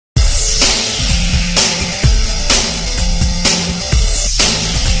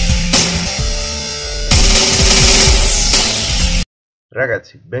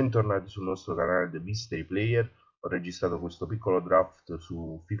Ragazzi, bentornati sul nostro canale The Mystery Player. Ho registrato questo piccolo draft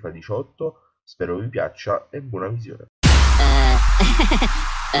su FIFA 18, spero vi piaccia e buona visione.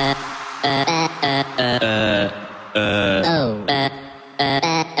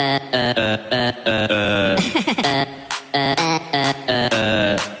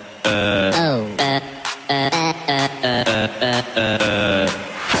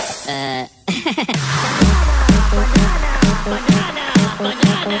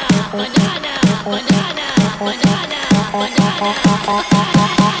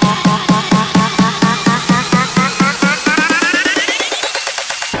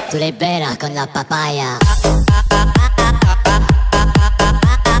 Tu le vera con la papaya.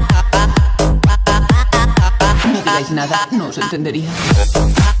 No digáis nada, no os entendería.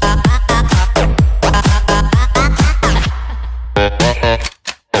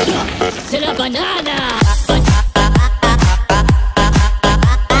 C'est la banana.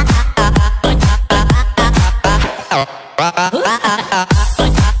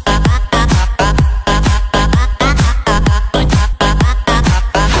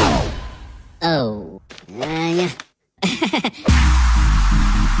 Oh. Yeah.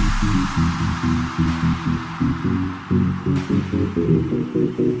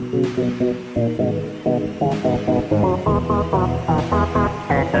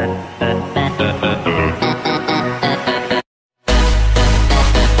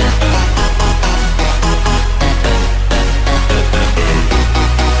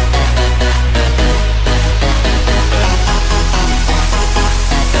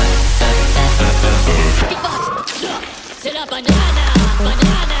 C'est la banana,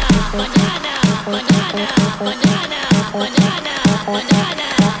 banana, banana, banana, banana, banana, banana, banana.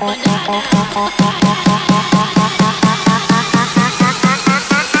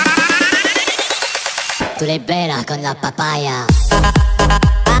 Tu le vera con la papaya.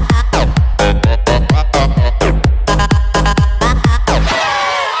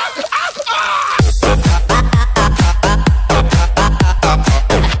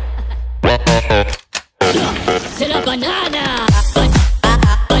 C'est la banana.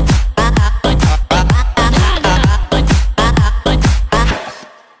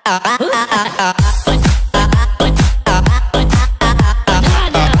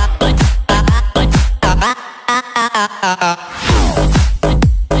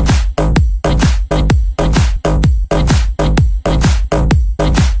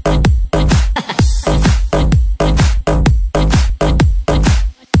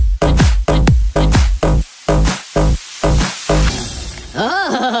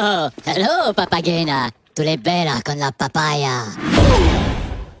 Oh, hello papagena. Tu le vera con la papaya.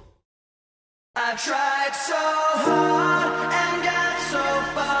 I tried so hard and got so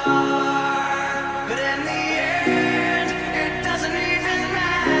far, but in the end, it doesn't even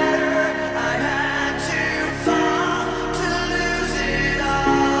matter. I had to fall to lose it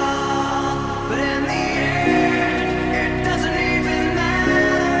all, but in the end, it doesn't even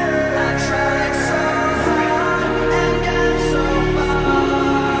matter. I tried so hard and got so far,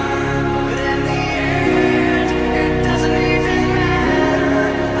 but in the end, it doesn't even matter.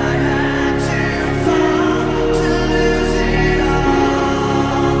 I had to fall to lose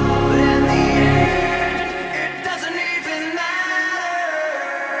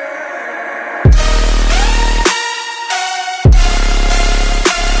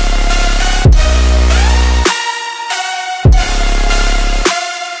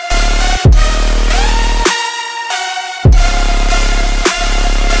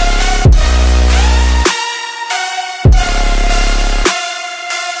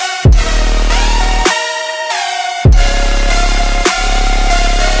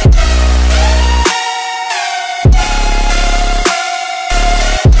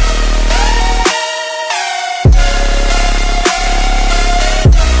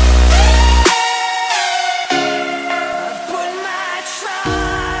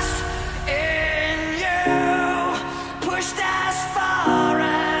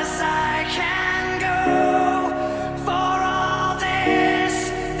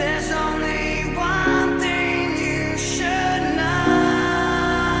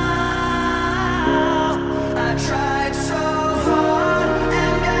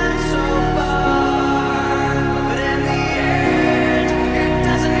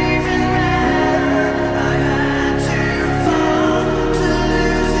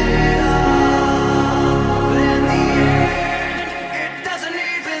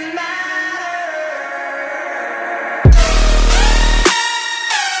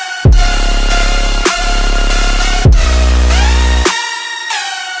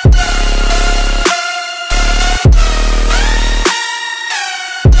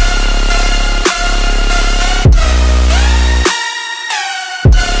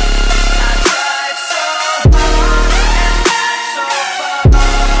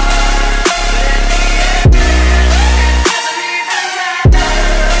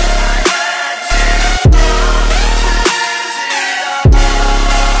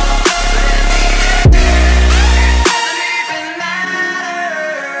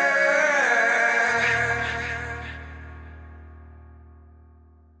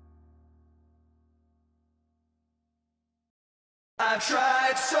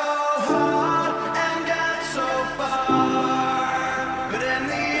so hard and got so far, but in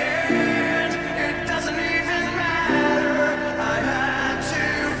the end, it doesn't even matter. I had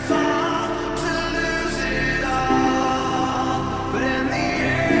to fall to lose it all, but in the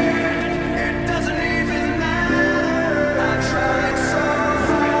end, it doesn't even matter. I tried so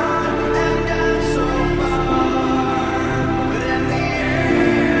hard and got so far, but in the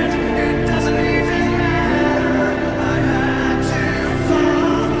end, it doesn't even matter. I had to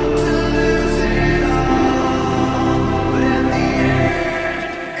fall to lose it all, but in the end,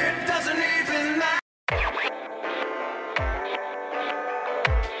 it doesn't even matter.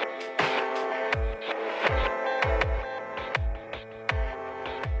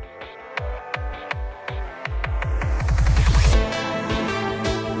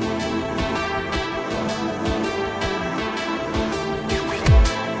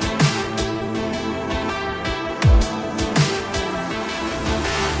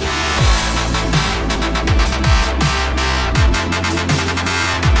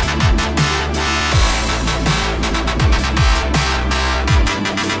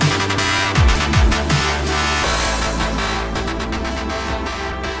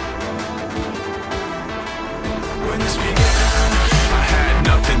 When this began, I had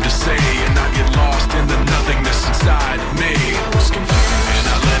nothing to say, and I get lost in the nothingness inside me. Was confused, and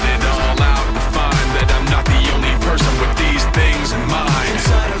I let it all out to find that I'm not the only person with these things in mind.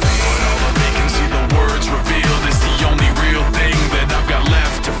 But all the vacancy the words revealed is the only real thing that I've got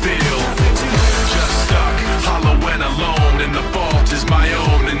left to feel. Just stuck, hollow and alone, and the fault is my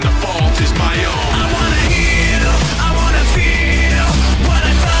own, and the fault is my own. I wanna heal, I wanna feel what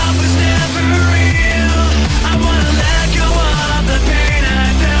I thought was never real. I wanna let go of the pain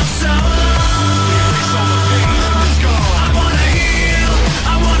I felt so long. Erase all the veins in the skull. I wanna heal,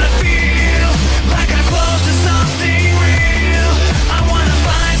 I wanna feel like I'm close to something real. I wanna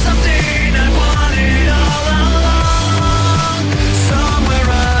find something I wanted all along, somewhere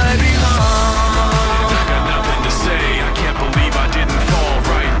I belong. I got nothing to say, I can't believe I didn't fall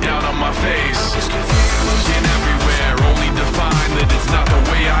right down on my face. Looking everywhere, only to find that it's not the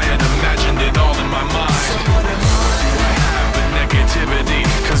way I had imagined it all in my mind. Do I have the negativity?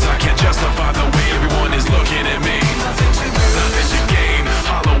 Cause I can't justify the way everyone is looking at me. Nothing to gain,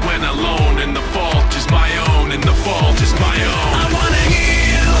 hollow and alone, and the fault is my own, and the fault is my own. I wanna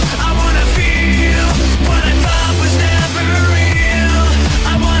heal, I wanna feel what I thought was never real.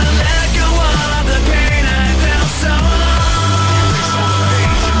 I wanna let go of the pain I felt so long. Erase all the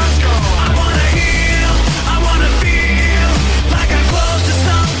veins in the skull. I wanna heal, I wanna feel like I'm close to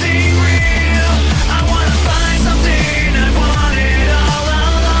something real. I wanna find something I wanted all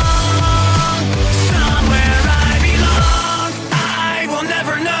along, somewhere I belong. I will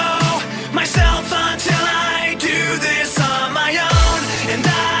never know myself until I do this on my own, and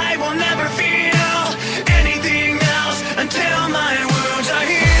I will never feel anything else until my wounds are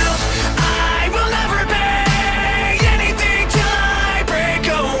healed. I will never pay anything till I break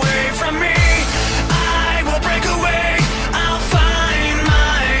away from me. I will break away, I'll find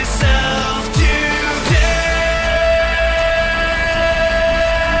myself today.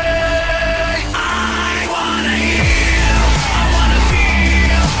 I wanna heal, I wanna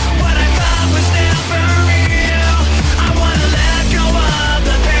feel what I thought was never real. I wanna let go of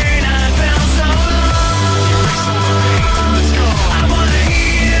the pain I felt so long. Erase all the veins in the skull. I wanna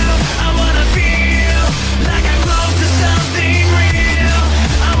heal, I wanna feel like I'm close to something real.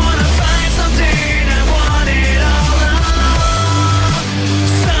 I wanna find something I wanted all along,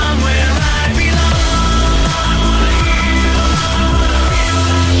 somewhere I belong. I wanna heal, I wanna feel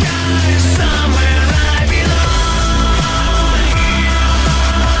like somewhere I belong.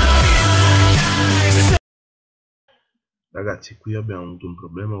 Ragazzi, qui abbiamo avuto un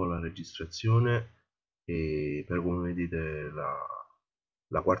problema con la registrazione e per come vedete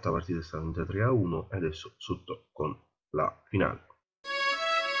la quarta partita è stata vinta 3-1 e adesso sotto con la finale.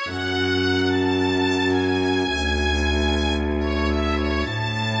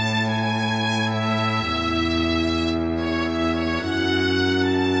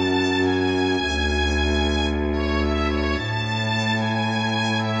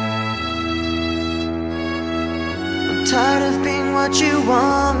 I'm tired of being what you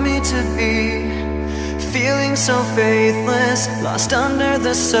want me to be, feeling so faithless, lost under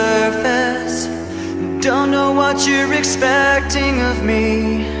the surface. Don't know what you're expecting of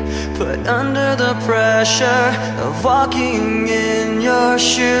me, put under the pressure of walking in your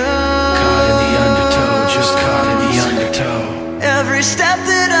shoes. Caught in the undertow, just caught in the undertow. Every step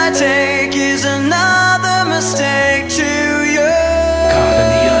that I take is another mistake to you. Caught in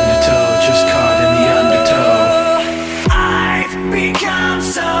the undertow, just caught in the undertow. I've become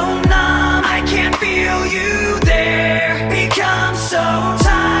so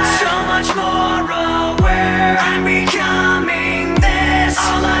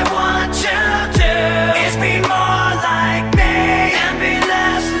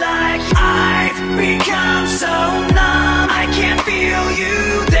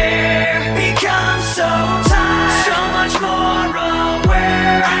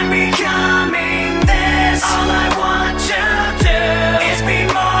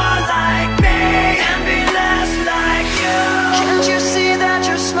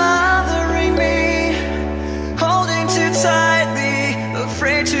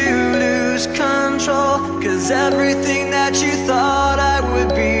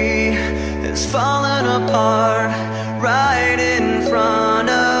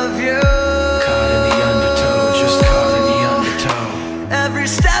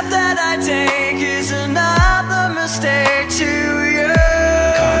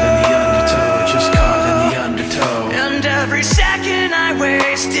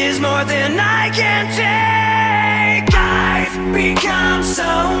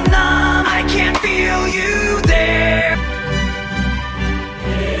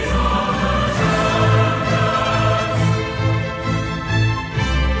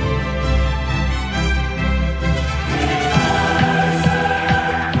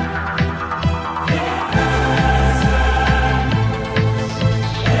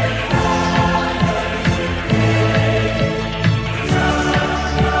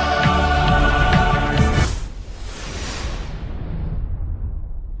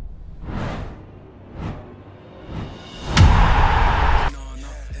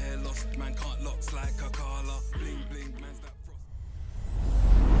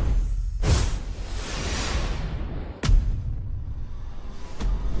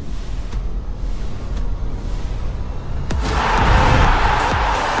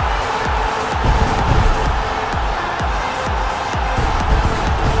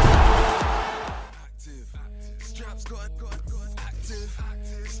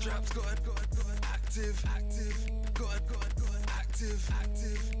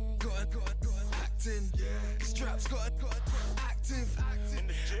got active.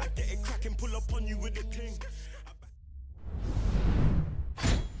 I get it cracking, pull up on you with the ting.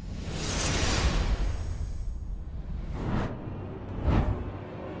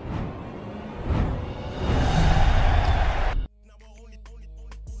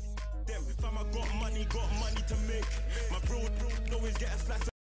 Got money to make. My bro always get a slice of